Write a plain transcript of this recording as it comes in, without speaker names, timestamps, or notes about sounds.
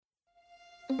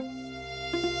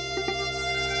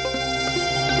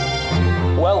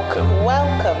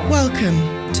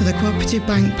Welcome to the Cooperative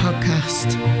Bank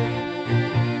Podcast.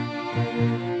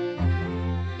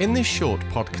 In this short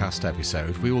podcast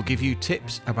episode, we will give you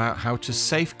tips about how to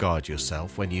safeguard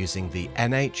yourself when using the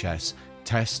NHS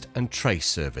Test and Trace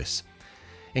service.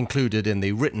 Included in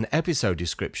the written episode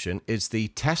description is the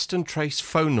Test and Trace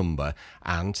phone number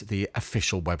and the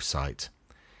official website.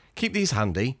 Keep these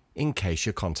handy in case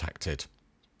you're contacted.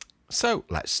 So,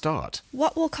 let's start.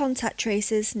 What will contact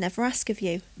tracers never ask of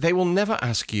you? They will never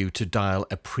ask you to dial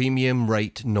a premium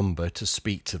rate number to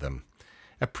speak to them.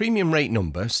 A premium rate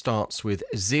number starts with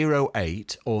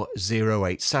 08 or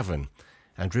 087.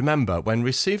 And remember, when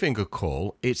receiving a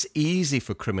call, it's easy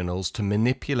for criminals to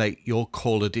manipulate your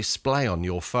caller display on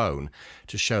your phone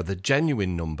to show the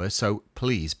genuine number, so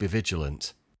please be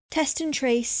vigilant. Test and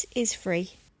Trace is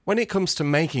free. When it comes to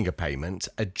making a payment,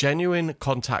 a genuine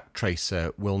contact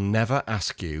tracer will never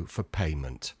ask you for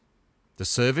payment. The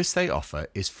service they offer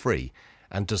is free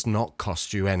and does not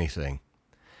cost you anything.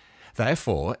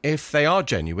 Therefore, if they are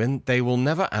genuine, they will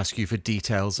never ask you for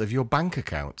details of your bank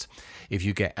account. If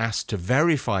you get asked to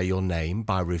verify your name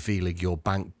by revealing your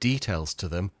bank details to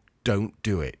them, don't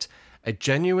do it. A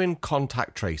genuine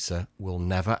contact tracer will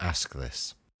never ask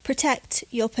this. Protect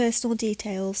your personal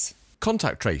details.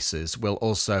 Contact tracers will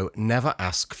also never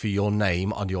ask for your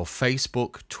name on your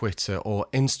Facebook, Twitter or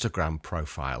Instagram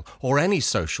profile or any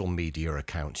social media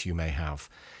account you may have.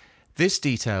 This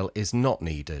detail is not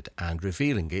needed and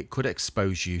revealing it could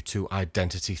expose you to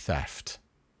identity theft.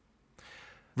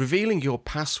 Revealing your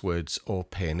passwords or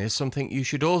PIN is something you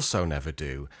should also never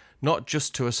do, not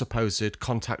just to a supposed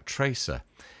contact tracer.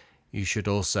 You should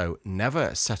also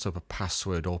never set up a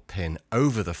password or PIN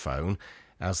over the phone,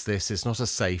 as this is not a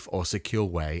safe or secure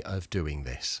way of doing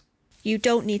this. You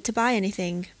don't need to buy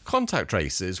anything. Contact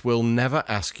tracers will never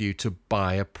ask you to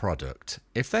buy a product.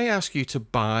 If they ask you to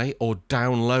buy or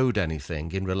download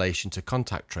anything in relation to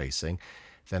contact tracing,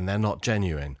 then they're not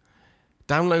genuine.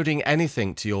 Downloading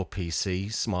anything to your PC,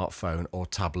 smartphone or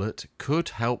tablet could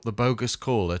help the bogus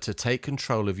caller to take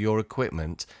control of your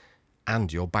equipment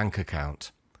and your bank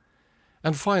account.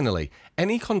 And finally,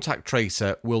 any contact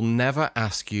tracer will never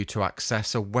ask you to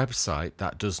access a website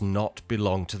that does not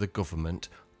belong to the government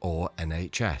or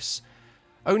NHS.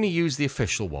 Only use the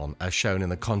official one as shown in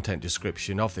the content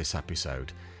description of this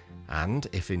episode. And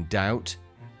if in doubt,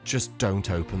 just don't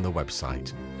open the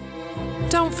website.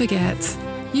 Don't forget,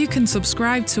 you can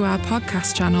subscribe to our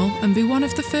podcast channel and be one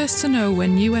of the first to know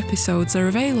when new episodes are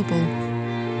available.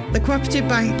 The Cooperative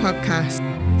Bank Podcast,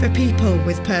 for people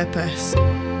with purpose.